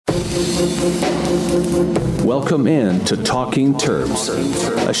Welcome in to Talking Terps,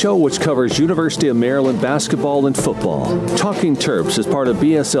 a show which covers University of Maryland basketball and football. Talking Terps is part of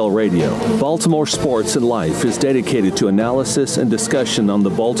BSL Radio. Baltimore Sports and Life is dedicated to analysis and discussion on the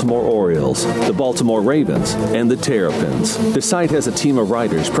Baltimore Orioles, the Baltimore Ravens, and the Terrapins. The site has a team of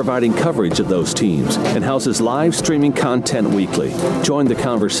writers providing coverage of those teams and houses live streaming content weekly. Join the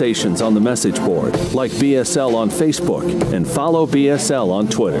conversations on the message board, like BSL on Facebook, and follow BSL on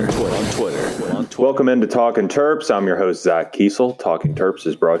Twitter. Welcome into Talking Terps. I'm your host, Zach Kiesel. Talking Terps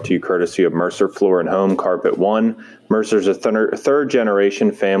is brought to you courtesy of Mercer Floor and Home Carpet One. Mercer's a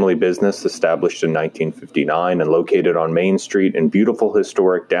third-generation family business established in 1959 and located on Main Street in beautiful,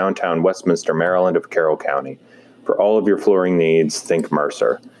 historic downtown Westminster, Maryland of Carroll County. For all of your flooring needs, think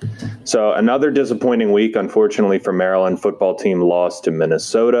Mercer. So another disappointing week, unfortunately, for Maryland. Football team lost to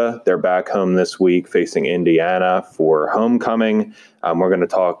Minnesota. They're back home this week facing Indiana for homecoming. We're going to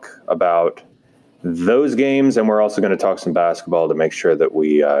talk about those games, and we're also going to talk some basketball to make sure that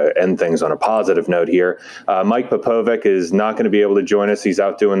we end things on a positive note here. Mike Popovic is not going to be able to join us. He's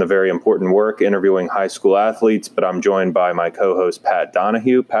out doing the very important work, interviewing high school athletes, but I'm joined by my co-host, Pat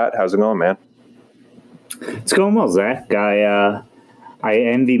Donahue. Pat, how's it going, man? It's going well, Zach. I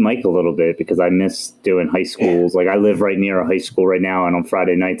envy Mike a little bit because I miss doing high schools. Like, I live right near a high school right now, and on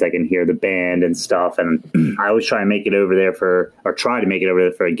Friday nights I can hear the band and stuff. And I always try to make it over there for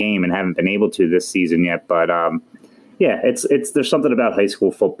a game, and haven't been able to this season yet. But yeah, there's something about high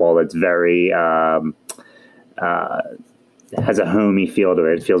school football that's very has a homey feel to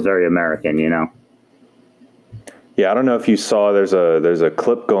it. It feels very American, you know. Yeah, I don't know if you saw, there's a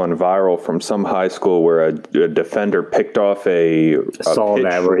clip going viral from some high school where a defender picked off a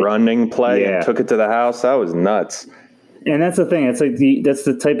running play and took it to the house. That was nuts. And that's the thing. It's like that's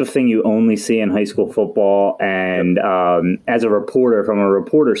the type of thing you only see in high school football. And as a reporter, from a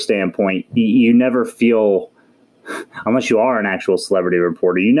reporter standpoint, you never feel, unless you are an actual celebrity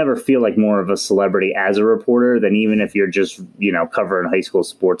reporter, you never feel like more of a celebrity as a reporter than even if you're just, covering high school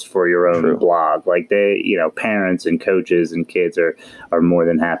sports for your own blog. Like parents and coaches and kids are more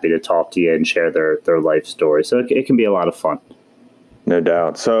than happy to talk to you and share their life story. So it can be a lot of fun. No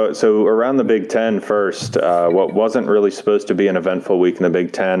doubt. So around the Big Ten first, what wasn't really supposed to be an eventful week in the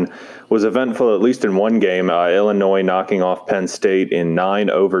Big Ten was eventful, at least in one game. Illinois knocking off Penn State in 9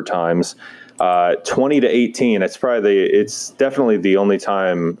 overtimes. 20-18. It's definitely the only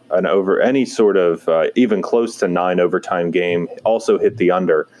time any sort of even close to 9 overtime game also hit the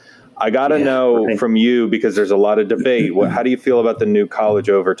under. I got to know from you, because there's a lot of debate. How do you feel about the new college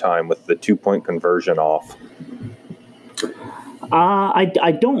overtime with the 2-point conversion off?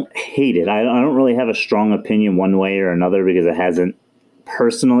 I don't hate it. I don't really have a strong opinion one way or another because it hasn't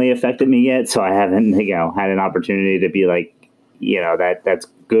personally affected me yet. So I haven't, had an opportunity to be like, that's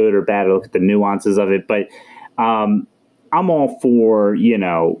good or bad, to look at the nuances of it. But I'm all for,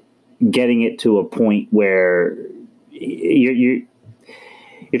 getting it to a point where you're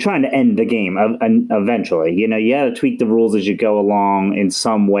trying to end the game eventually. You got to tweak the rules as you go along in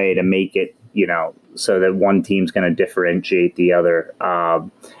some way to make it, so that one team's going to differentiate the other.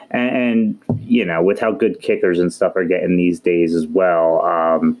 And with how good kickers and stuff are getting these days as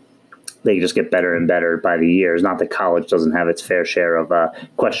well, they just get better and better by the years. Not that college doesn't have its fair share of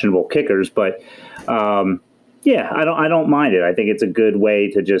questionable kickers, but I don't mind it. I think it's a good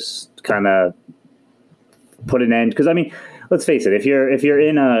way to just kind of put an end. Because let's face it, if you're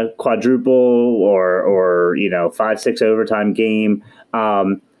in a quadruple or 5-6 overtime game,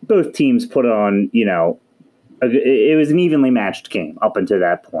 both teams put on it was an evenly matched game up until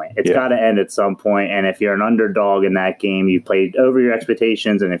that point. It's got to end at some point. And if you're an underdog in that game, you played over your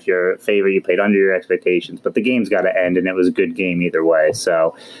expectations. And if you're a favorite, you played under your expectations. But the game's got to end, and it was a good game either way.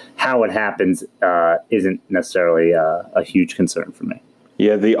 So how it happens isn't necessarily a huge concern for me.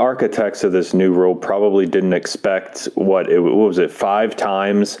 Yeah, the architects of this new rule probably didn't expect, 5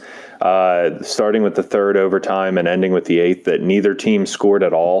 times, starting with the third overtime and ending with the 8th, that neither team scored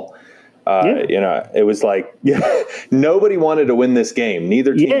at all. It was like nobody wanted to win this game.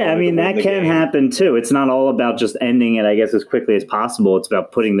 Neither team. Yeah, that can happen too. It's not all about just ending it, I guess, as quickly as possible. It's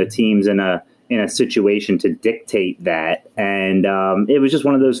about putting the teams in a situation to dictate that. And it was just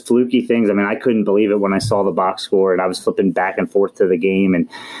one of those fluky things. I couldn't believe it when I saw the box score, and I was flipping back and forth to the game. And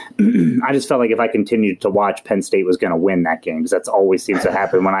I just felt like if I continued to watch, Penn State was going to win that game, because that's always seems to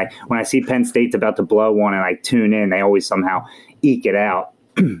happen. When I see Penn State's about to blow one and I tune in, they always somehow eke it out.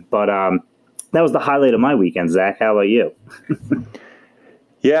 But that was the highlight of my weekend, Zach. How about you?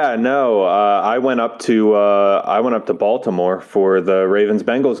 Yeah, no, I went up to Baltimore for the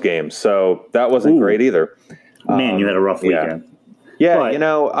Ravens-Bengals game, so that wasn't great either. Man, you had a rough weekend. Yeah,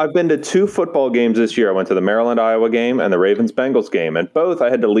 But, I've been to 2 football games this year. I went to the Maryland-Iowa game and the Ravens-Bengals game, and both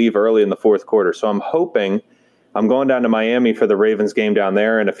I had to leave early in the fourth quarter. So I'm going down to Miami for the Ravens game down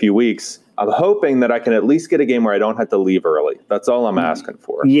there in a few weeks. I'm hoping that I can at least get a game where I don't have to leave early. That's all I'm asking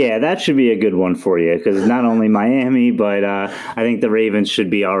for. Yeah, that should be a good one for you because it's not only Miami, but I think the Ravens should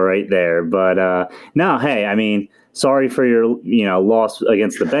be all right there. But no, hey, I mean, sorry for your loss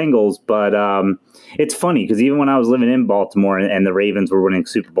against the Bengals, but it's funny because even when I was living in Baltimore and the Ravens were winning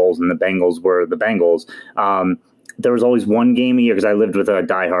Super Bowls and the Bengals were the Bengals, there was always one game a year because I lived with a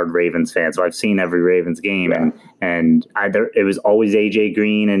diehard Ravens fan, so I've seen every Ravens game, and it was always AJ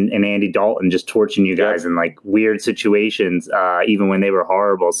Green and Andy Dalton just torching you guys in like weird situations, even when they were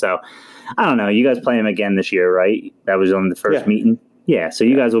horrible. So I don't know. You guys play them again this year, right? That was on the first meeting. Yeah, so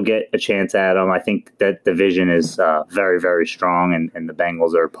you guys will get a chance at them. I think that division is very, very strong, and the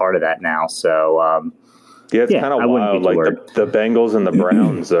Bengals are part of that now. So it's kind of wild. Like the Bengals and the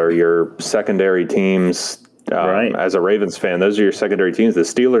Browns are your secondary teams. Right. As a Ravens fan, those are your secondary teams. The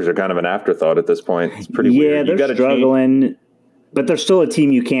Steelers are kind of an afterthought at this point. It's pretty weird. Yeah, they're struggling, but they're still a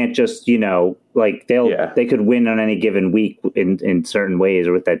team you can't just, they could win on any given week in certain ways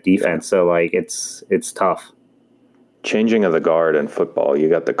or with that defense. So, it's tough. Changing of the guard in football. You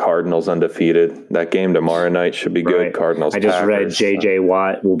got the Cardinals undefeated. That game tomorrow night should be good. Cardinals. I just read J.J.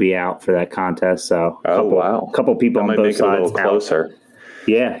 Watt will be out for that contest. So, a couple people on both sides a little closer. Out.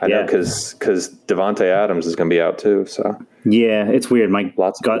 Yeah, I know because Devontae Adams is going to be out too. So yeah, it's weird. My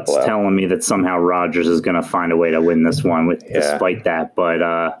gut's telling me that somehow Rodgers is going to find a way to win this one, despite that.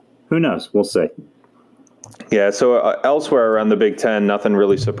 But who knows? We'll see. Yeah. So elsewhere around the Big Ten, nothing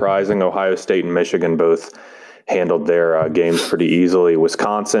really surprising. Ohio State and Michigan both handled their games pretty easily.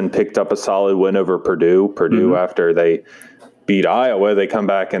 Wisconsin picked up a solid win over Purdue. After they beat Iowa, they come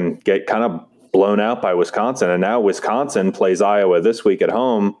back and get kind of blown out by Wisconsin, and now Wisconsin plays Iowa this week at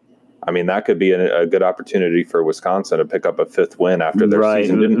home. I mean, that could be a good opportunity for Wisconsin to pick up a 5th win after their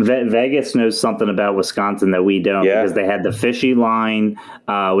season. Vegas knows something about Wisconsin that we don't because they had the fishy line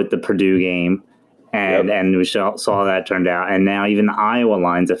with the Purdue game, and we saw how that turned out. And now even the Iowa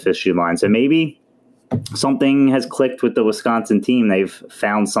line's a fishy line. So maybe something has clicked with the Wisconsin team. They've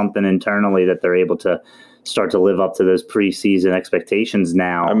found something internally that they're able to start to live up to those preseason expectations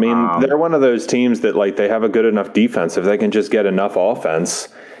now. I mean, they're one of those teams that they have a good enough defense. If they can just get enough offense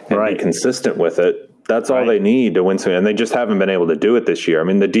and be consistent with it, that's all they need to win some. And they just haven't been able to do it this year. I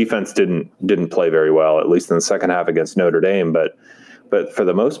mean, the defense didn't play very well, at least in the second half against Notre Dame. But for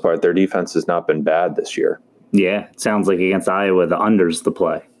the most part, their defense has not been bad this year. Yeah, it sounds like against Iowa, the under's the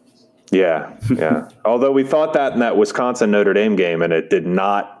play. Yeah. Although we thought that in that Wisconsin Notre Dame game, and it did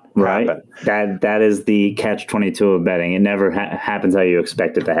not. Right. That is the catch-22 of betting. It never happens how you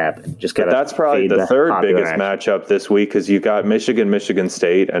expect it to happen. That's probably the third biggest matchup this week because you got Michigan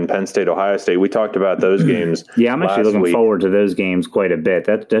State, and Penn State, Ohio State. We talked about those games. Yeah, I'm actually looking forward to those games quite a bit.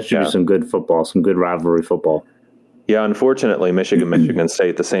 That should be some good football, some good rivalry football. Yeah, unfortunately, Michigan State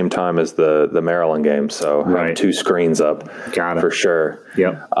at the same time as the Maryland game, so I have 2 screens up for sure.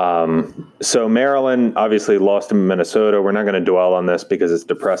 Yep. So Maryland obviously lost to Minnesota. We're not going to dwell on this because it's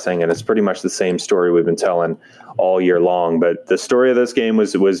depressing, and it's pretty much the same story we've been telling all year long. But the story of this game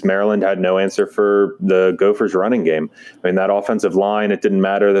was Maryland had no answer for the Gophers' running game. I mean, that offensive line, it didn't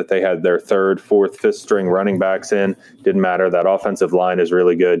matter that they had their 3rd, 4th, 5th string running backs in. Didn't matter. That offensive line is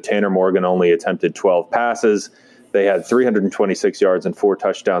really good. Tanner Morgan only attempted 12 passes. They had 326 yards and 4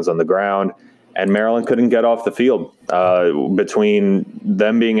 touchdowns on the ground, and Maryland couldn't get off the field between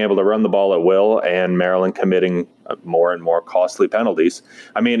them being able to run the ball at will and Maryland committing more and more costly penalties.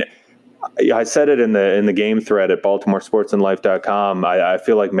 I mean, I said it in the game thread at BaltimoreSportsAndLife.com. I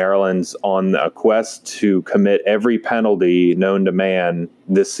feel like Maryland's on a quest to commit every penalty known to man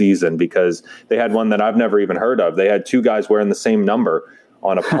this season because they had one that I've never even heard of. They had 2 guys wearing the same number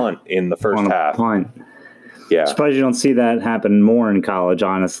on a punt in the first half. Yeah. I'm surprised you don't see that happen more in college,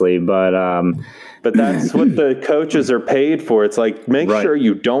 honestly. But that's what the coaches are paid for. It's like, make sure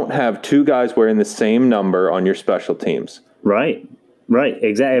you don't have 2 guys wearing the same number on your special teams. Right.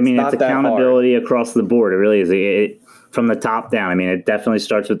 Exactly. I mean, it's accountability across the board. It really is. From the top down. I mean, it definitely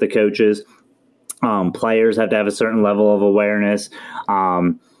starts with the coaches. Players have to have a certain level of awareness. I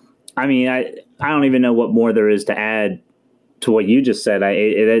mean, I don't even know what more there is to add to what you just said.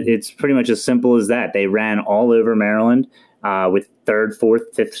 It's pretty much as simple as that. They ran all over Maryland with 3rd,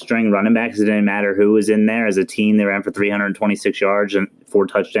 4th, 5th string running backs. It didn't matter who was in there. As a team, they ran for 326 yards and 4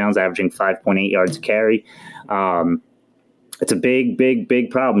 touchdowns, averaging 5.8 yards a carry. It's a big, big, big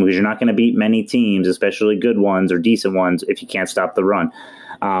problem because you're not going to beat many teams, especially good ones or decent ones, if you can't stop the run.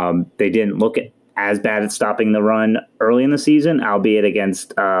 They didn't look as bad at stopping the run early in the season, albeit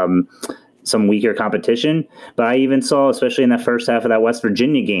against some weaker competition. But I even saw, especially in that first half of that West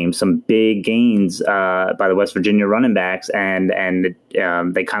Virginia game, some big gains by the West Virginia running backs, and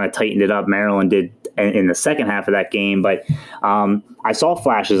they kind of tightened it up. Maryland did in the second half of that game, but I saw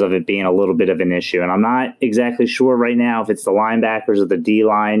flashes of it being a little bit of an issue, and I'm not exactly sure right now if it's the linebackers or the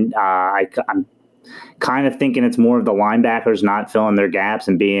D-line. I'm kind of thinking it's more of the linebackers not filling their gaps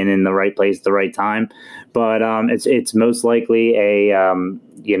and being in the right place at the right time, but it's most likely a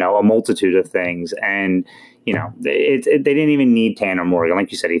multitude of things. And they didn't even need Tanner Morgan,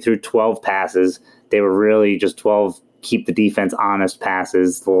 like you said. He threw 12 passes. They were really just 12 keep the defense honest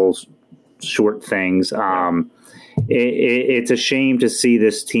passes, little short things. It's a shame to see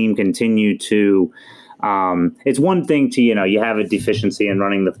this team continue to. It's one thing to you have a deficiency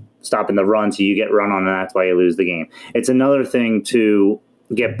in stopping the run, so you get run on, and that's why you lose the game. It's another thing to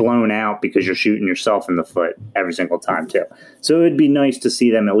get blown out because you're shooting yourself in the foot every single time too. So it would be nice to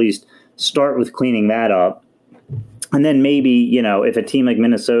see them at least start with cleaning that up. And then maybe, if a team like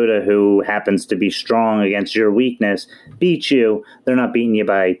Minnesota, who happens to be strong against your weakness, beats you, they're not beating you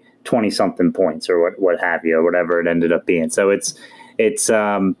by 20-something points or what have you, or whatever it ended up being. So it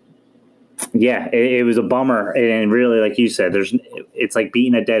was a bummer. And really, like you said, it's like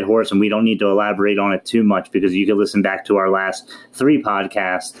beating a dead horse, and we don't need to elaborate on it too much because you can listen back to our last 3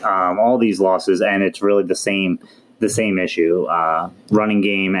 podcasts, all these losses, and it's really the same issue, running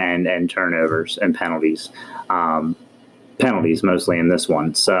game and turnovers and penalties. Penalties mostly in this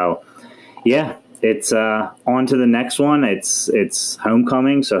one. So, yeah, it's on to the next one. It's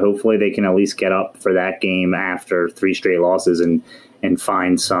homecoming, so hopefully they can at least get up for that game after 3 straight losses and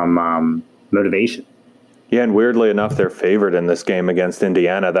find some motivation. Yeah, and weirdly enough, they're favored in this game against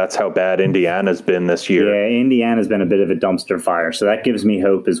Indiana. That's how bad Indiana's been this year. Yeah, Indiana's been a bit of a dumpster fire, so that gives me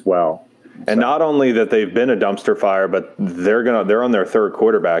hope as well. And not only that they've been a dumpster fire, but they're on their 3rd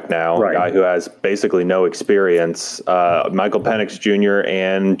quarterback now, right. A guy who has basically no experience. Michael Penix Jr.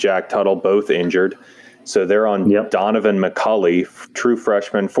 and Jack Tuttle both injured. So they're on Donovan McCulley, true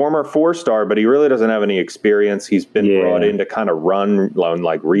freshman, former 4-star, but he really doesn't have any experience. He's been brought in to kind of run,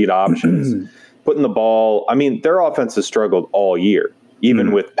 like read options, putting the ball. I mean, their offense has struggled all year,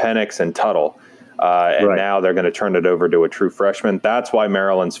 even with Penix and Tuttle. Now they're going to turn it over to a true freshman. That's why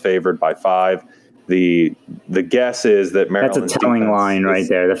Maryland's favored by 5. The guess is that Maryland's that's a telling line right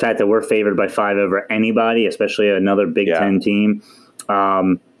there. The fact that we're favored by 5 over anybody, especially another Big Ten team.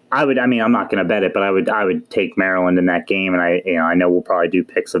 I'm not going to bet it, but I would take Maryland in that game, and I know we'll probably do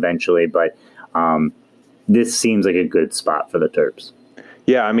picks eventually, but this seems like a good spot for the Terps.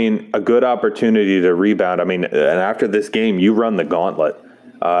 Yeah, I mean, a good opportunity to rebound. I mean, and after this game, you run the gauntlet.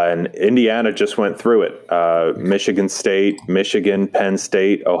 And Indiana just went through it. Michigan State, Michigan, Penn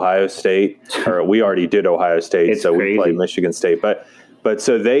State, Ohio State. Or we already did Ohio State, it's so crazy. We played Michigan State. But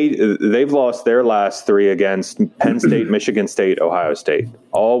so they've lost their last 3 against Penn State, Michigan State, Ohio State.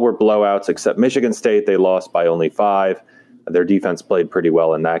 All were blowouts except Michigan State. They lost by only 5. Their defense played pretty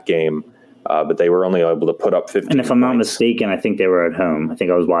well in that game. But they were only able to put up 15 And if I'm not mistaken, I think they were at home. I think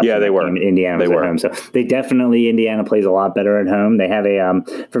I was watching. Yeah, they were. Indiana was at home. So Indiana plays a lot better at home. They have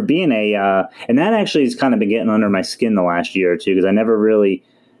for being and that actually has kind of been getting under my skin the last year or two because I never really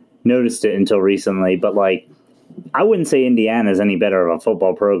noticed it until recently. But I wouldn't say Indiana is any better of a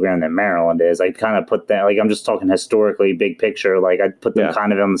football program than Maryland is. I kind of put that, I'm just talking historically, big picture. I'd put them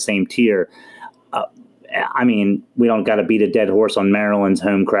kind of on the same tier. I mean, we don't got to beat a dead horse on Maryland's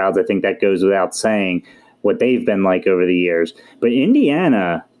home crowds. I think that goes without saying what they've been like over the years. But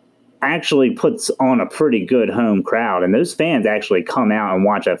Indiana actually puts on a pretty good home crowd, and those fans actually come out and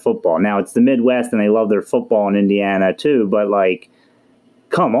watch that football. Now, it's the Midwest, and they love their football in Indiana too, but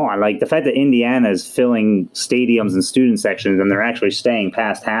come on. The fact that Indiana is filling stadiums and student sections and they're actually staying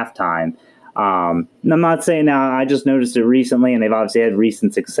past halftime. I'm not saying now, I just noticed it recently and they've obviously had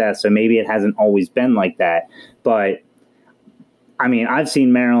recent success. So maybe it hasn't always been like that, but I mean, I've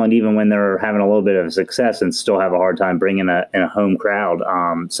seen Maryland, even when they're having a little bit of success and still have a hard time bringing a home crowd.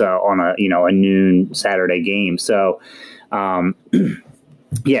 So on a noon Saturday game. So,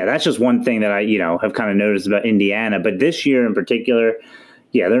 that's just one thing that I, have kind of noticed about Indiana, but this year in particular,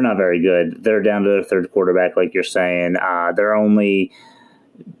 they're not very good. They're down to their 3rd quarterback, like you're saying. They're only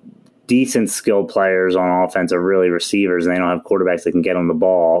decent skilled players on offense are really receivers, and they don't have quarterbacks that can get on the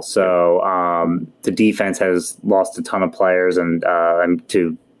ball. So the defense has lost a ton of players and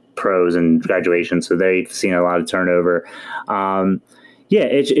to pros and graduation, so they've seen a lot of turnover.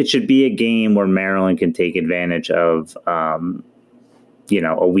 It should be a game where Maryland can take advantage of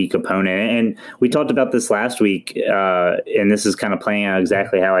a weak opponent. And we talked about this last week, and this is kind of playing out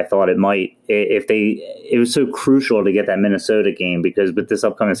exactly how I thought it might. It was so crucial to get that Minnesota game, because with this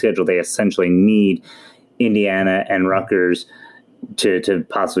upcoming schedule, they essentially need Indiana and Rutgers to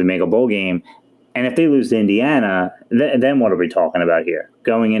possibly make a bowl game. And if they lose to Indiana, then what are we talking about here?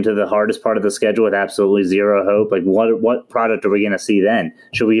 Going into the hardest part of the schedule with absolutely zero hope? Like, what product are we going to see then?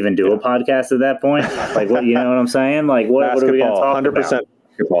 Should we even do a podcast at that point? Like, what, you know what I'm saying? Like, what are we going to talk 100% about?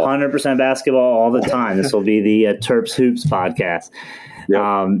 Basketball. 100% basketball all the time. This will be the Terps Hoops podcast.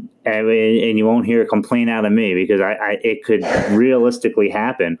 Yep. And you won't hear a complaint out of me, because it could realistically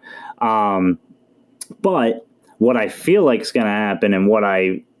happen. But what I feel like is going to happen, and what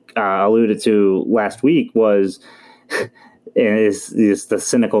I alluded to last week, was is the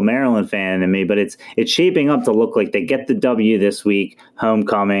cynical Maryland fan in me, but it's shaping up to look like they get the W this week,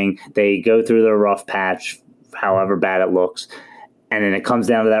 homecoming, they go through their rough patch, however bad it looks, and then it comes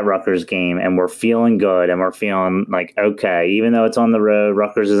down to that Rutgers game, and we're feeling good, and we're feeling like, okay, even though it's on the road,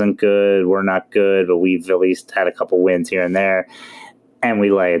 Rutgers isn't good, we're not good, but we've at least had a couple wins here and there, and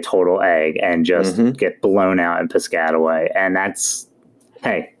we lay a total egg and just get blown out in Piscataway. And that's,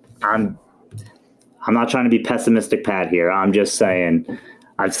 hey, I'm not trying to be pessimistic, Pat, here. I'm just saying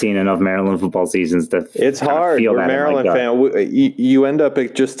I've seen enough Maryland football seasons to it's hard. You're a Maryland fan. You end up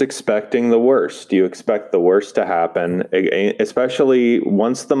just expecting the worst. You expect the worst to happen, especially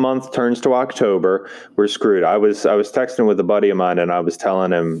once the month turns to October. We're screwed. I was texting with a buddy of mine, and I was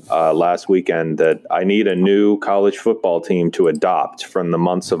telling him last weekend that I need a new college football team to adopt from the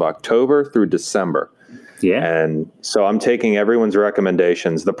months of October through December. Yeah. And so I'm taking everyone's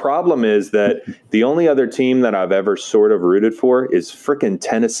recommendations. The problem is that the only other team that I've ever sort of rooted for is frickin'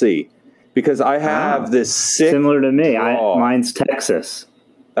 Tennessee, because I have this sick similar to me. Mine's Texas.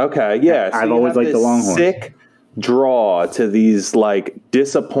 Okay, yeah. So I've always liked the Longhorns. Sick draw to these like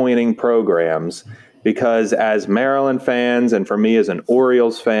disappointing programs, because as Maryland fans, and for me as an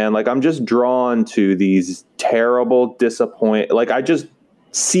Orioles fan, like I'm just drawn to these terrible Like I just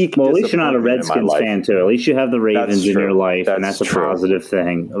seek. Well, at least you're not a Redskins fan too. At least you have the Ravens in your life, and that's a positive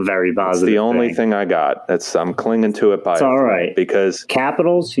thing, a very positive. It's the only thing I got. I'm clinging to it by. It's all right, because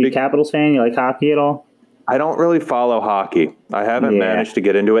Capitals. You a Capitals fan? You like hockey at all? I don't really follow hockey. I haven't managed to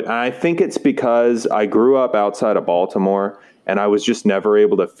get into it, and I think it's because I grew up outside of Baltimore, and I was just never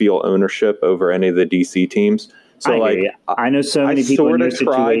able to feel ownership over any of the DC teams. So I know so many people in your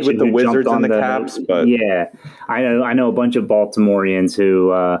situation with the Wizards and the Caps, but I know a bunch of Baltimoreans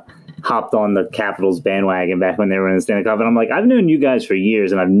who hopped on the Capitals bandwagon back when they were in the Stanley Cup, and I'm like, I've known you guys for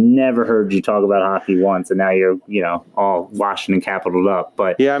years, and I've never heard you talk about hockey once, and now you're all Washington Capitaled up.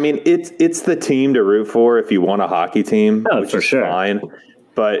 But yeah, I mean it's the team to root for if you want a hockey team, which for is sure. Fine.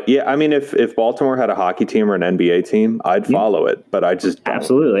 But yeah, I mean, if Baltimore had a hockey team or an NBA team, I'd follow it. But I just don't.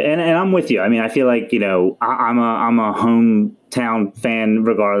 Absolutely, and I'm with you. I mean, I feel like I'm a hometown fan.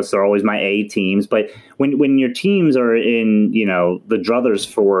 Regardless, they're always my A teams. But when your teams are in the druthers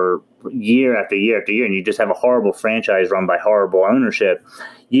for year after year after year, and you just have a horrible franchise run by horrible ownership,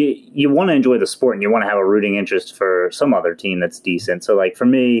 you want to enjoy the sport, and you want to have a rooting interest for some other team that's decent. So like for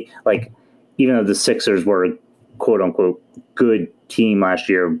me, like even though the Sixers were quote unquote good team last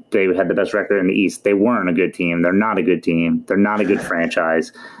year, they had the best record in the East. They weren't a good team. They're not a good team. They're not a good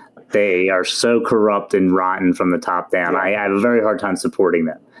franchise. They are so corrupt and rotten from the top down. I have a very hard time supporting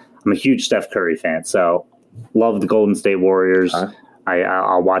them. I'm a huge Steph Curry fan, so love the Golden State Warriors.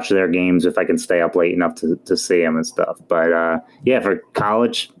 I'll watch their games if I can stay up late enough to see them and stuff. But for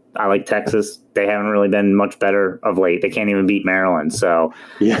college, I like Texas. They haven't really been much better of late. They can't even beat Maryland. So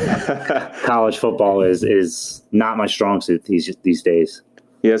college football is not my strong suit these days.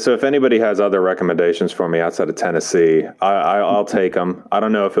 Yeah, so if anybody has other recommendations for me outside of Tennessee, I'll take them. I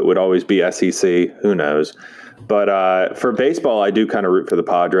don't know if it would always be SEC. Who knows? But for baseball, I do kind of root for the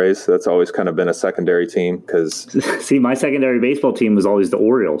Padres. That's always kind of been a secondary team. Because see, my secondary baseball team was always the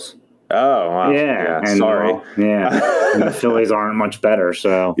Orioles. Oh, wow. Yeah. And sorry. And the Phillies aren't much better.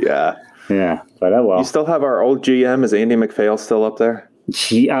 So yeah. But oh well. You still have our old GM. Is Andy McPhail still up there?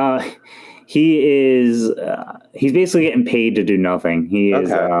 He is. He's basically getting paid to do nothing. He is.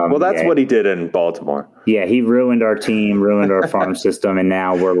 Okay. Well, that's what he did in Baltimore. Yeah, he ruined our team, ruined our farm system, and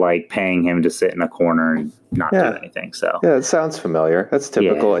now we're like paying him to sit in a corner and not do anything. So yeah, it sounds familiar. That's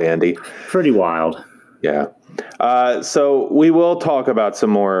typical Andy. Pretty wild. Yeah. So we will talk about some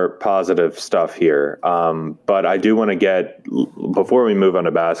more positive stuff here. But I do want to get, before we move on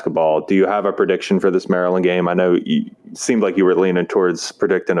to basketball, do you have a prediction for this Maryland game? I know you seemed like you were leaning towards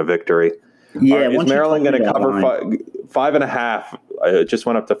predicting a victory. Yeah. Is Maryland going to cover 5.5? It just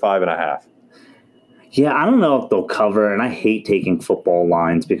went up to 5.5. Yeah, I don't know if they'll cover, and I hate taking football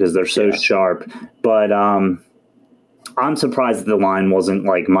lines because they're so sharp. But I'm surprised that the line wasn't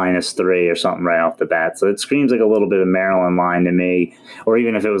like -3 or something right off the bat. So it screams like a little bit of Maryland line to me, or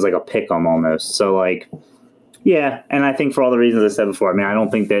even if it was like a pick 'em almost. So like, yeah, and I think for all the reasons I said before, I mean,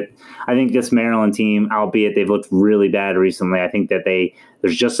 I think this Maryland team, albeit they've looked really bad recently, I think that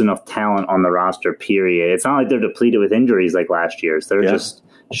there's just enough talent on the roster, period. It's not like they're depleted with injuries like last year's. They're just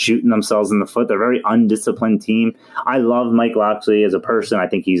shooting themselves in the foot. They're a very undisciplined team. I love Mike Locksley as a person. I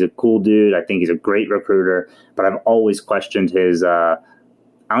think he's a cool dude. I think he's a great recruiter, but I've always questioned his, I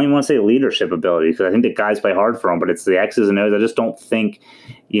don't even want to say leadership ability, because I think the guys play hard for him, but it's the X's and O's. I just don't think,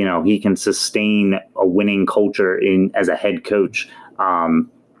 he can sustain a winning culture as a head coach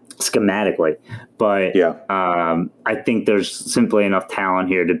schematically. But I think there's simply enough talent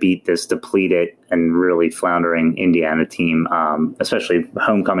here to beat this depleted and really floundering Indiana team, especially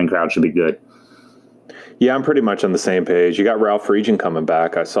homecoming crowd should be good. Yeah, I'm pretty much on the same page. You got Ralph Regent coming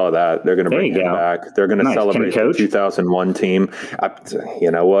back. I saw that. They're going to bring him back. They're going to celebrate the 2001 team.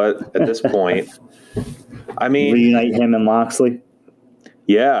 You know what? At this point, I mean, reunite him and Locksley.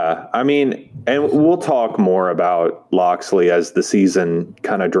 Yeah, I mean, and we'll talk more about Locksley as the season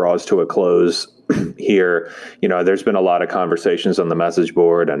kind of draws to a close here. There's been a lot of conversations on the message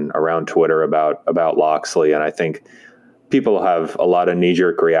board and around Twitter about Locksley, and I think people have a lot of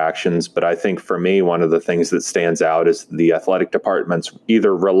knee-jerk reactions, but I think for me, one of the things that stands out is the athletic department's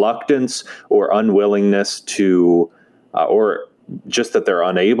either reluctance or unwillingness to, or just that they're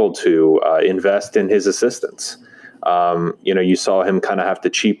unable to invest in his assistants. You saw him kind of have to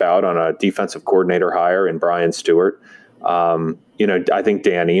cheap out on a defensive coordinator hire in Brian Stewart. I think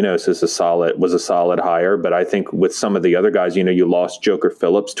Dan Enos was a solid hire, but I think with some of the other guys, you lost Joker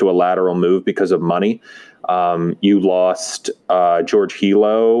Phillips to a lateral move because of money. You lost George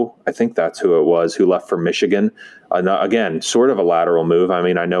Hilo, I think that's who it was, who left for Michigan. Again, sort of a lateral move. I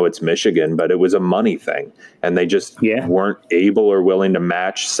mean, I know it's Michigan, but it was a money thing, and they just weren't able or willing to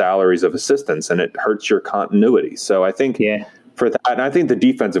match salaries of assistants, and it hurts your continuity. So I think for that, and I think the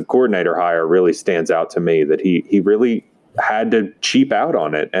defensive coordinator hire really stands out to me, that he really had to cheap out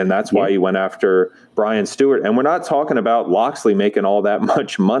on it, and that's why he went after Brian Stewart. And we're not talking about Locksley making all that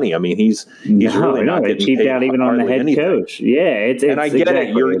much money. I mean, he's really not getting cheaped paid out even on the head coach. Yeah, it's and I get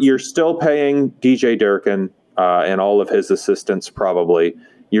it. You're still paying DJ Durkin and all of his assistants probably.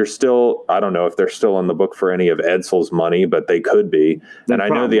 You're still, I don't know if they're still on the book for any of Edsel's money, but they could be. And I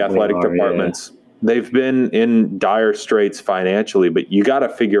know the athletic departments. They've been in dire straits financially, but you got to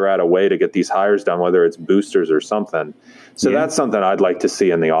figure out a way to get these hires done, whether it's boosters or something. So that's something I'd like to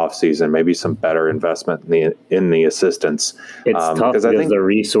see in the offseason, maybe some better investment in the assistants. It's tough because the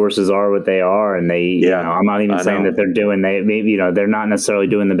resources are what they are, and I'm not even saying that they're doing, they're not necessarily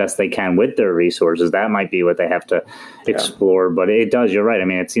doing the best they can with their resources. That might be what they have to explore, but it does, you're right. I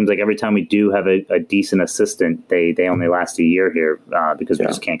mean, it seems like every time we do have a decent assistant, they only last a year here because we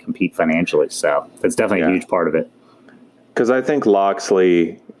just can't compete financially. So that's definitely a huge part of it. Because I think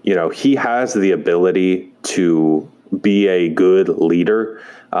Locksley, he has the ability to be a good leader,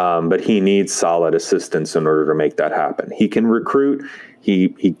 but he needs solid assistants in order to make that happen. He can recruit.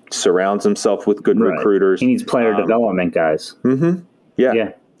 He surrounds himself with good recruiters. He needs player development guys. Mm-hmm.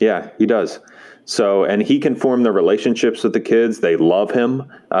 Yeah, he does. So, and he can form the relationships with the kids. They love him.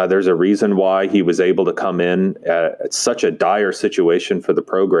 There's a reason why he was able to come in at such a dire situation for the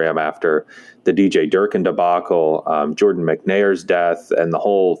program after the DJ Durkin debacle, Jordan McNair's death, and the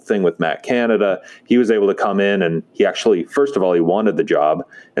whole thing with Matt Canada. He was able to come in, and he actually, first of all, he wanted the job.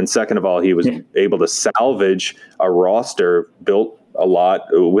 And second of all, he was able to salvage a roster built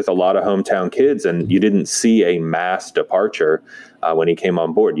with a lot of hometown kids, and you didn't see a mass departure when he came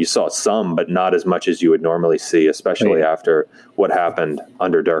on board. You saw some, but not as much as you would normally see, especially after what happened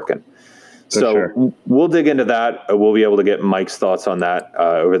under Durkin. We'll dig into that. We'll be able to get Mike's thoughts on that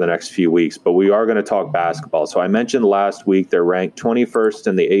over the next few weeks, but we are going to talk basketball. So I mentioned last week they're ranked 21st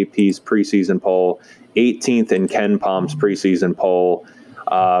in the AP's preseason poll, 18th in Ken Palm's preseason poll.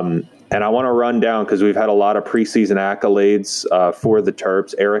 And I want to run down, because we've had a lot of preseason accolades for the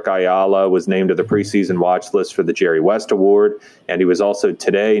Terps. Eric Ayala was named to the preseason watch list for the Jerry West Award, and he was also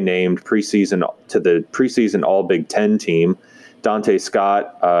today named to the preseason All Big Ten team. Dante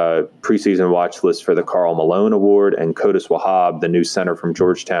Scott, preseason watch list for the Karl Malone Award, and Qudus Wahab, the new center from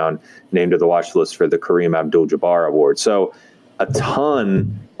Georgetown, named to the watch list for the Kareem Abdul-Jabbar Award. So a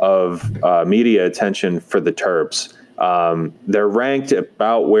ton of media attention for the Terps. They're ranked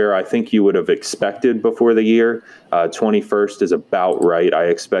about where I think you would have expected before the year. 21st is about right. I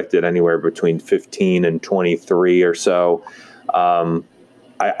expected anywhere between 15 and 23 or so.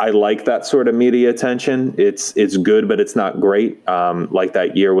 I like that sort of media attention. It's good, but it's not great. Like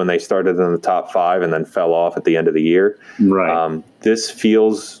that year when they started in the top 5 and then fell off at the end of the year. Right. This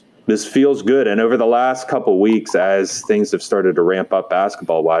feels good. And over the last couple weeks, as things have started to ramp up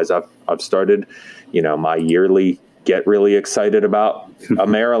basketball wise, I've started, my yearly get really excited about a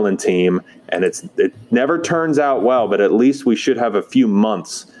Maryland team, and it never turns out well, but at least we should have a few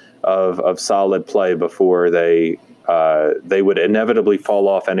months of solid play before they would inevitably fall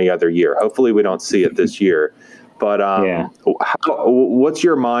off any other year. Hopefully we don't see it this year. But what's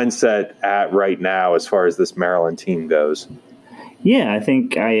your mindset at right now as far as this Maryland team goes? Yeah, I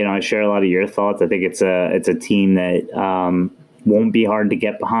think I share a lot of your thoughts. I think it's a team that won't be hard to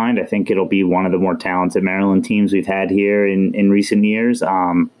get behind. I think it'll be one of the more talented Maryland teams we've had here in recent years.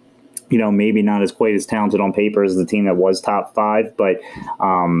 Maybe not as quite as talented on paper as the team that was top 5, but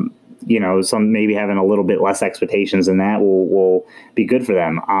some maybe having a little bit less expectations than that will be good for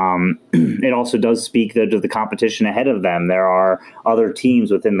them. It also does speak though to the competition ahead of them. There are other teams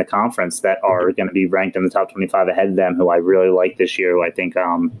within the conference that are going to be ranked in the top 25 ahead of them who I really like this year, who I think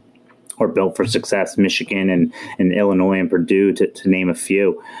are built for success, Michigan and Illinois and Purdue, to name a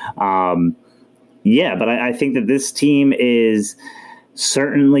few. But I think that this team is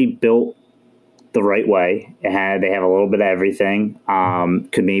certainly built the right way. They have a little bit of everything.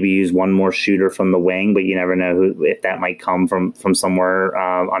 Could maybe use one more shooter from the wing, but you never know if that might come from somewhere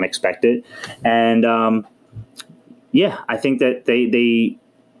unexpected. And I think that it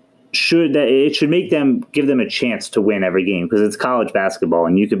should give them a chance to win every game, because it's college basketball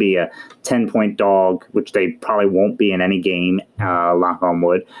and you could be a 10-point dog, which they probably won't be in any game, knock on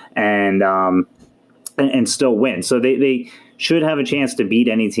wood, and still win. So they should have a chance to beat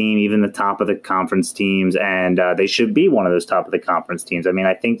any team, even the top of the conference teams, and they should be one of those top of the conference teams. I mean,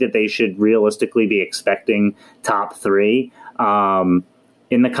 I think that they should realistically be expecting top 3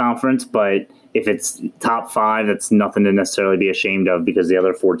 in the conference, but if it's top 5, that's nothing to necessarily be ashamed of, because the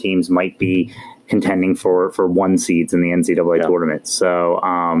other 4 teams might be contending for 1 seeds in the NCAA tournament. So,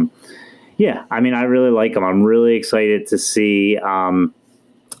 I mean, I really like them. I'm really excited to see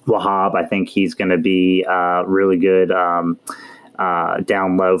Wahab. I think he's going to be really good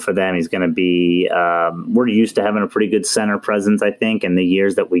down low for them. He's going to be we're used to having a pretty good center presence, I think, and the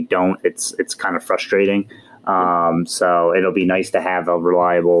years that we don't, it's kind of frustrating. So it'll be nice to have a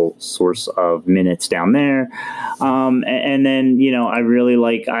reliable source of minutes down there. And then, I really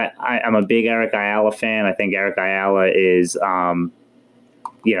like, I'm a big Eric Ayala fan. I think Eric Ayala is,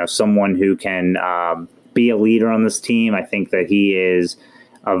 someone who can be a leader on this team. I think that he is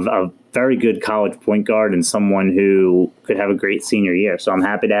a very good college point guard and someone who could have a great senior year. So I'm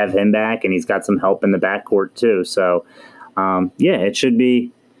happy to have him back, and he's got some help in the backcourt too. So, it should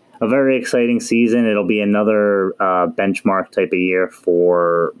be a very exciting season. It'll be another benchmark type of year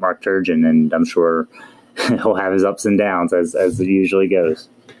for Mark Turgeon, and I'm sure he'll have his ups and downs as it usually goes.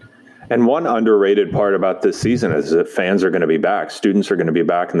 And one underrated part about this season is that fans are going to be back. Students are going to be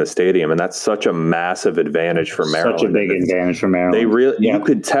back in the stadium, and that's such a massive advantage for Maryland. Such a big advantage for Maryland. You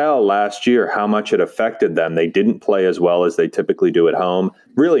could tell last year how much it affected them. They didn't play as well as they typically do at home.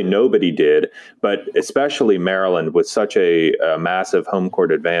 Really, nobody did, but especially Maryland with such a massive home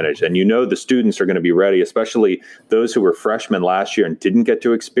court advantage. And the students are going to be ready, especially those who were freshmen last year and didn't get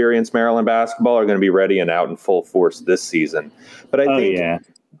to experience Maryland basketball are going to be ready and out in full force this season. But I think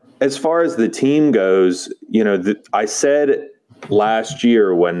as far as the team goes, I said last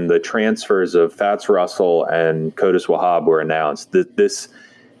year when the transfers of Fats Russell and Qudus Wahab were announced that this,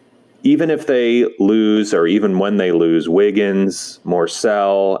 even if they lose or even when they lose Wiggins,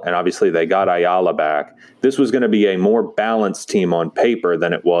 Morsell, and obviously they got Ayala back, this was going to be a more balanced team on paper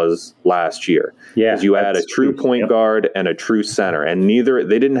than it was last year. Yeah, because you had a true point guard and a true center, and they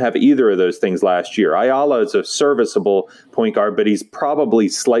didn't have either of those things last year. Ayala is a serviceable point guard, but he's probably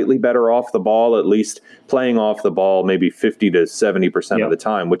slightly better off the ball, at least playing off the ball maybe 50 to 70% of the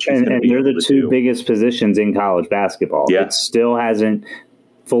time, which he's going to be able to do. And they're the two biggest positions in college basketball. Yeah. It still hasn't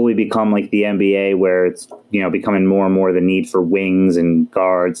fully become like the NBA, where it's becoming more and more the need for wings and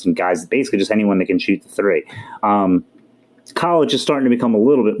guards and guys, basically just anyone that can shoot the 3. College is starting to become a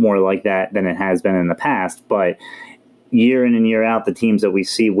little bit more like that than it has been in the past, but year in and year out, the teams that we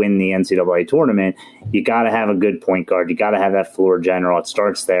see win the NCAA tournament, you got to have a good point guard. You got to have that floor general. It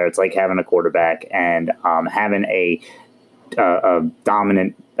starts there. It's like having a quarterback, and having a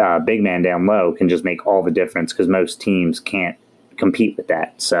dominant big man down low can just make all the difference, because most teams can't compete with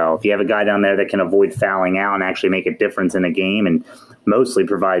that. So if you have a guy down there that can avoid fouling out and actually make a difference in a game and mostly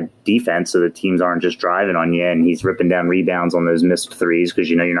provide defense so the teams aren't just driving on you, and he's ripping down rebounds on those missed threes,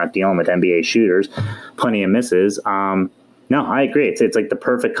 because you're not dealing with NBA shooters, plenty of misses, No, I agree. It's like the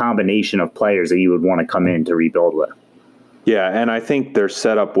perfect combination of players that you would want to come in to rebuild with. Yeah, and I think they're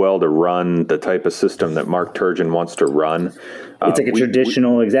set up well to run the type of system that Mark Turgeon wants to run. It's like a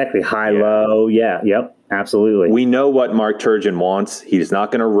traditional, exactly, high-low. Yeah, yep, absolutely. We know what Mark Turgeon wants. He's not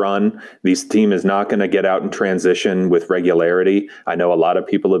going to run. This team is not going to get out in transition with regularity. I know a lot of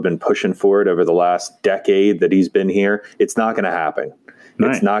people have been pushing for it over the last decade that he's been here. It's not going to happen.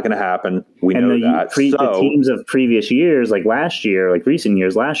 Right. It's not going to happen. We know that. The teams of previous years, like last year, like recent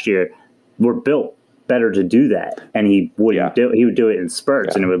years, last year, were built better to do that, and he wouldn't do it. He would do it in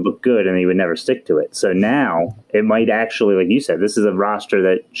spurts, and it would look good, and he would never stick to it. So now it might actually, like you said, this is a roster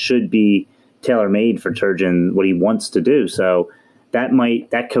that should be tailor-made for Turgeon, what he wants to do. So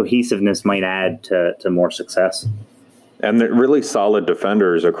that cohesiveness might add to more success. And they're really solid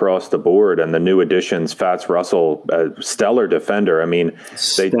defenders across the board. And the new additions, Fats Russell, stellar defender. I mean,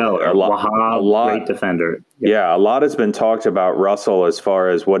 a lot, great defender. Yeah, a lot has been talked about Russell as far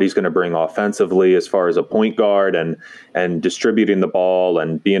as what he's going to bring offensively, as far as a point guard and distributing the ball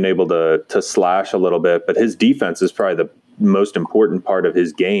and being able to slash a little bit. But his defense is probably the most important part of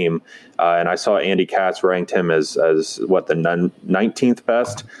his game. And I saw Andy Katz ranked him as the 19th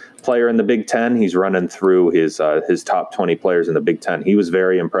best player in the Big Ten. He's running through his top 20 players in the Big Ten. He was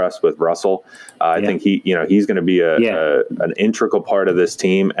very impressed with Russell. I think he's going to be an integral part of this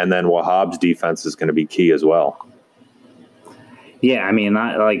team, and then Wahhab's defense is going to be key as well. Yeah, I mean,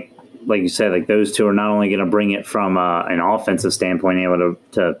 like you said, like those two are not only going to bring it from an offensive standpoint, able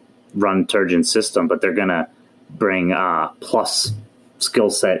to run Turgeon's system, but they're going to bring plus skill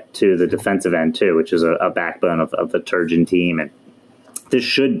set to the defensive end too, which is a backbone of the Turgeon team. And this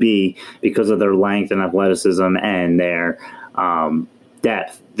should be, because of their length and athleticism and their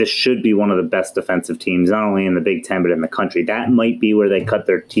depth, this should be one of the best defensive teams, not only in the Big Ten, but in the country. That might be where they cut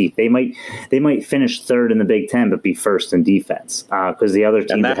their teeth. They might finish third in the Big Ten, but be first in defense, because the other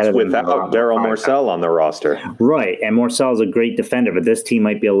teams ahead of them. And that's without Darryl Morsell on the roster. Right, and Morsell is a great defender, but this team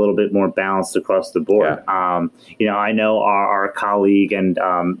might be a little bit more balanced across the board. Yeah. I know our colleague and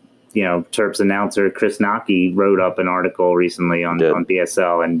Terps announcer Chris Naki wrote up an article recently on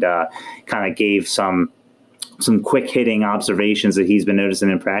BSL and kind of gave some quick hitting observations that he's been noticing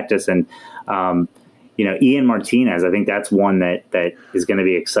in practice. And, Ian Martinez, I think that's one that is going to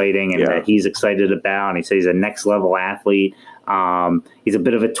be exciting and that he's excited about. And he says he's a next level athlete. He's a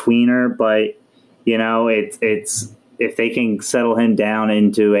bit of a tweener, but it's if they can settle him down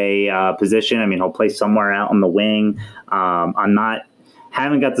into a position, I mean, he'll play somewhere out on the wing.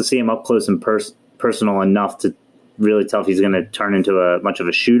 Haven't got to see him up close and personal enough to really tell if he's going to turn into much of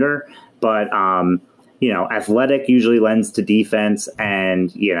a shooter. But, athletic usually lends to defense,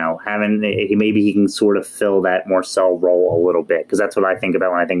 and, maybe he can sort of fill that Morsell role a little bit, because that's what I think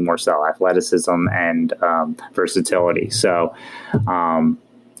about when I think Morsell, athleticism and versatility. So, I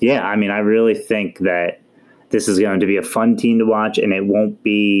really think that this is going to be a fun team to watch, and it won't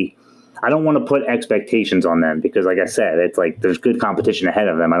be – I don't want to put expectations on them because, like I said, it's like there's good competition ahead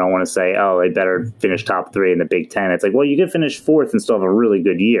of them. I don't want to say, they better finish top 3 in the Big Ten. It's like, well, you could finish 4th and still have a really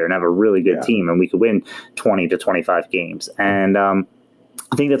good year and have a really good team, and we could win 20 to 25 games. And I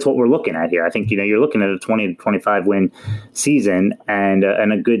think that's what we're looking at here. I think, you're looking at a 20 to 25 win season and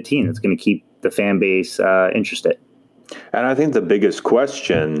a good team that's going to keep the fan base interested. And I think the biggest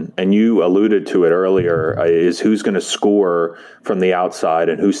question, and you alluded to it earlier, is who's going to score from the outside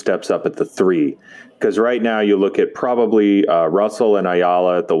and who steps up at the 3. Because right now you look at probably Russell and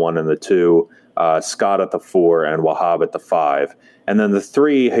Ayala at the 1 and the 2, Scott at the 4, and Wahhab at the 5. And then the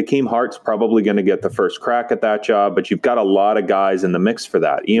 3, Hakeem Hart's probably going to get the first crack at that job, but you've got a lot of guys in the mix for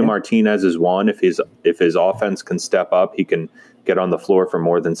that. Ian Martinez is one. If his offense can step up, he can get on the floor for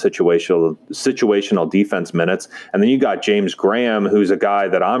more than situational defense minutes. And then you got James Graham, who's a guy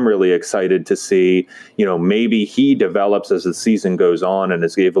that I'm really excited to see. Maybe he develops as the season goes on and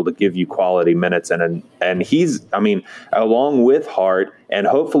is able to give you quality minutes. And he's, along with Hart and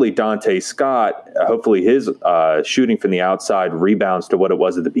hopefully Dante Scott, hopefully his shooting from the outside rebounds to what it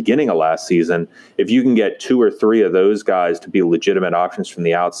was at the beginning of last season. If you can get 2 or 3 of those guys to be legitimate options from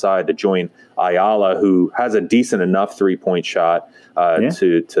the outside to join Ayala, who has a decent enough 3-point shot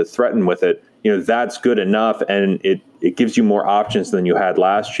to threaten with it, that's good enough. And it gives you more options than you had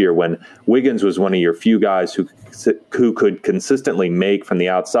last year when Wiggins was one of your few guys who could consistently make from the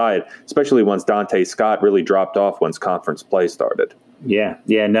outside, especially once Dante Scott really dropped off once conference play started. Yeah,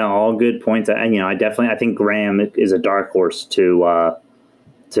 no, all good points. And I think Graham is a dark horse to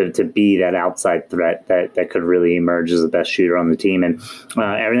be that outside threat that could really emerge as the best shooter on the team. And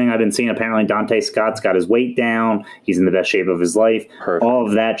everything I've been seeing, apparently Dante Scott's got his weight down. He's in the best shape of his life. Perfect. All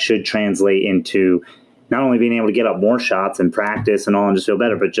of that should translate into not only being able to get up more shots and practice and all and just feel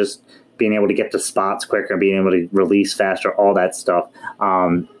better, but just being able to get to spots quicker, being able to release faster, all that stuff.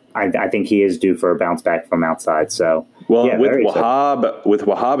 I think he is due for a bounce back from outside. So, with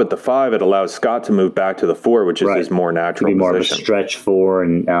Wahab at the 5, it allows Scott to move back to the 4, which is his more natural position. More of a stretch 4,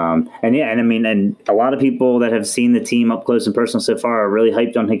 and a lot of people that have seen the team up close and personal so far are really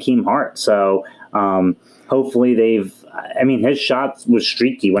hyped on Hakeem Hart. So, hopefully his shot was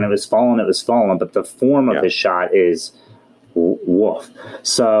streaky. When it was falling, but the form of his shot is woof.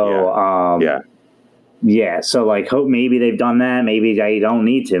 So, so hope maybe they've done that. Maybe they don't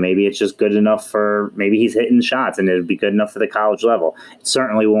need to. Maybe it's just good enough maybe he's hitting shots and it'd be good enough for the college level. It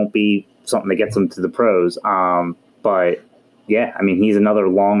certainly won't be something that gets him to the pros. But he's another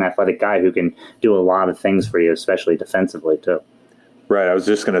long athletic guy who can do a lot of things for you, especially defensively too. Right. I was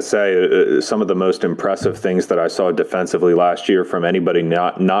just going to say some of the most impressive things that I saw defensively last year from anybody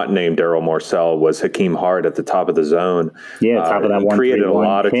not named Daryl Morcell was Hakeem Hart at the top of the zone. Yeah, top of that one. Created a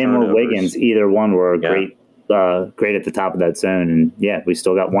lot of him turnovers. Or Wiggins, either one were great at the top of that zone. And we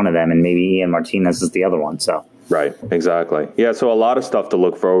still got one of them, and maybe Ian Martinez is the other one. So. Right, exactly. Yeah, so a lot of stuff to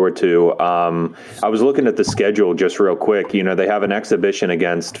look forward to. I was looking at the schedule just real quick. They have an exhibition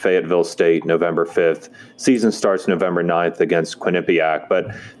against Fayetteville State November 5th. Season starts November 9th against Quinnipiac.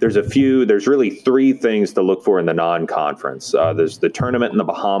 But there's really 3 things to look for in the non-conference. There's the tournament in the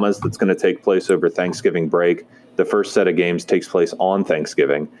Bahamas that's going to take place over Thanksgiving break. The first set of games takes place on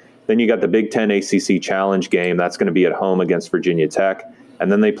Thanksgiving. Then you got the Big Ten ACC Challenge game. That's going to be at home against Virginia Tech. And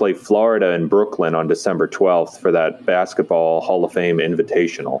then they play Florida and Brooklyn on December 12th for that Basketball Hall of Fame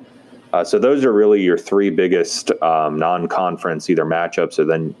Invitational. So those are really your 3 biggest non-conference either matchups, or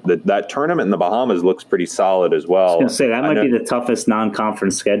then that tournament in the Bahamas looks pretty solid as well. I was going to say, that might be the toughest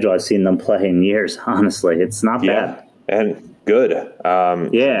non-conference schedule I've seen them play in years, honestly. It's not bad. And good.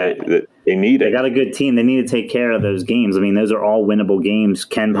 They need it. They got a good team. They need to take care of those games. Those are all winnable games.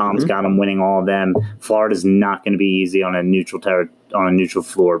 Ken Palm's got them winning all of them. Florida's not going to be easy on a neutral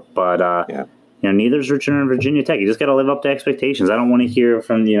floor, but neither's Richmond and Virginia Tech. You just got to live up to expectations. I don't want to hear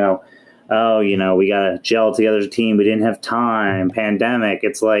from we got to gel together as a team. We didn't have time. Pandemic.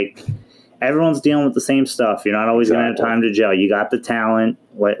 It's like everyone's dealing with the same stuff. You're not always going to have time to gel. You got the talent.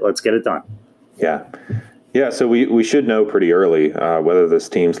 Let's get it done. Yeah. Yeah, so we should know pretty early whether this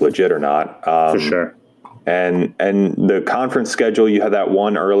team's legit or not. For sure. And the conference schedule, you have that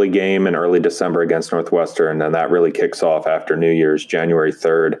one early game in early December against Northwestern, and that really kicks off after New Year's, January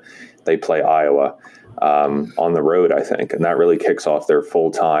 3rd. They play Iowa on the road, I think, and that really kicks off their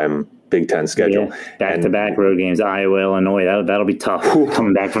full-time Big Ten schedule. Yeah, back-to-back road games, Iowa, Illinois. That'll be tough.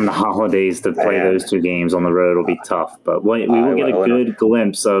 Coming back from the holidays to play those 2 games on the road will be tough. But we will get a good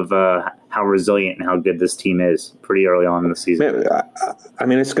glimpse of how resilient and how good this team is pretty early on in the season.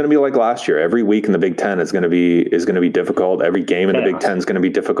 It's going to be like last year. Every week in the Big Ten is going to be difficult. Every game in the Big Ten is going to be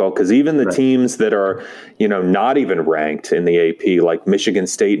difficult because even the teams that are, not even ranked in the AP, like Michigan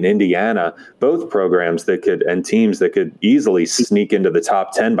State and Indiana, both programs and teams that could easily sneak into the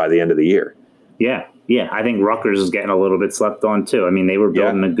top 10 by the end of the year. Yeah. Yeah, I think Rutgers is getting a little bit slept on too. They were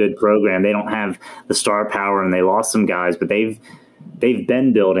building a good program. They don't have the star power, and they lost some guys, but they've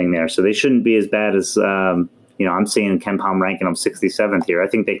been building there, so they shouldn't be as bad as I'm seeing Ken Palm ranking them 67th here. I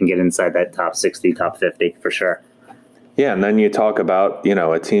think they can get inside that top 60, top 50 for sure. Yeah, and then you talk about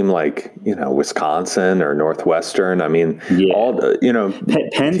a team like Wisconsin or Northwestern. Penn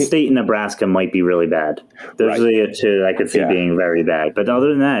State and Nebraska might be really bad. Those are the 2 I could see being very bad. But other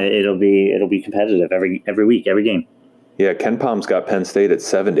than that, it'll be competitive every week, every game. Yeah, Ken Palm's got Penn State at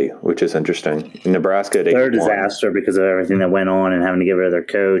 70, which is interesting. Nebraska at 81. They're a disaster because of everything that went on and having to get rid of their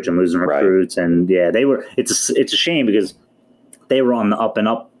coach and losing recruits. Right. And they were. It's a shame because they were on the up and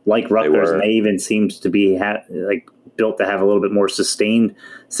up like Rutgers, and they even seemed to be built to have a little bit more sustained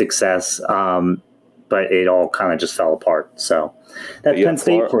success. But it all kind of just fell apart. So that's Penn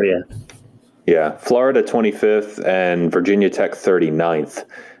State for you. Yeah, Florida 25th and Virginia Tech 39th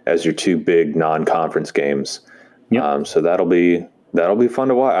as your 2 big non-conference games. Yep. So that'll be fun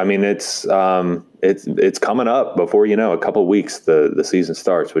to watch. It's coming up before a couple of weeks the season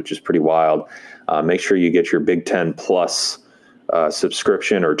starts, which is pretty wild. Make sure you get your Big Ten Plus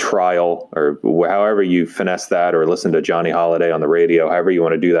subscription or trial, or however you finesse that, or listen to Johnny Holiday on the radio. However you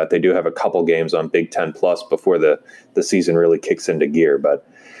want to do that, they do have a couple games on Big Ten Plus before the season really kicks into gear. But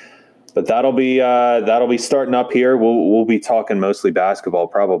that'll be starting up here. We'll be talking mostly basketball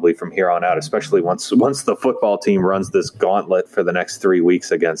probably from here on out, especially once the football team runs this gauntlet for the next 3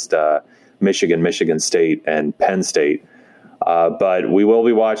 weeks against Michigan State, and Penn State. But we will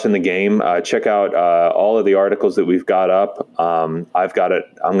be watching the game. Check out all of the articles that we've got up. I've got it.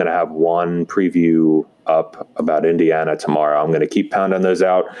 I'm going to have one preview up about Indiana tomorrow. I'm going to keep pounding those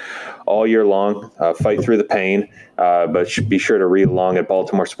out all year long, fight through the pain, but be sure to read along at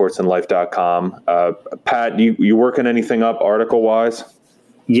BaltimoreSportsAndLife.com. Pat, you working anything up article-wise?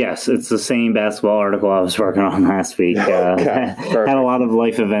 Yes, it's the same basketball article I was working on last week. Okay, had a lot of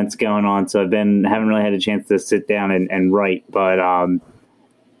life events going on, so haven't really had a chance to sit down and write. But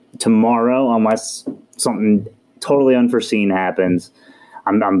tomorrow, unless something totally unforeseen happens,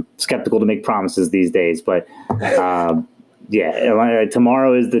 I'm skeptical to make promises these days. But tomorrow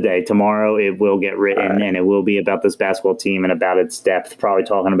is the day. Tomorrow it will get written, and it will be about this basketball team and about its depth. Probably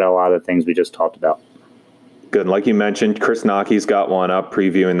talking about a lot of the things we just talked about. Good. Like you mentioned, Chris Nocke's got one up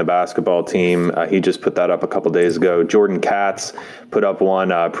previewing the basketball team. He just put that up a couple days ago. Jordan Katz put up one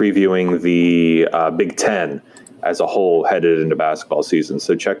previewing the Big Ten as a whole headed into basketball season.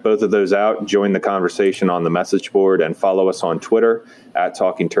 So check both of those out. Join the conversation on the message board and follow us on Twitter at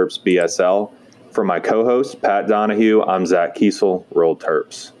Talking Terps BSL. For my co-host, Pat Donahue, I'm Zach Kiesel. Roll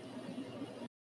Terps.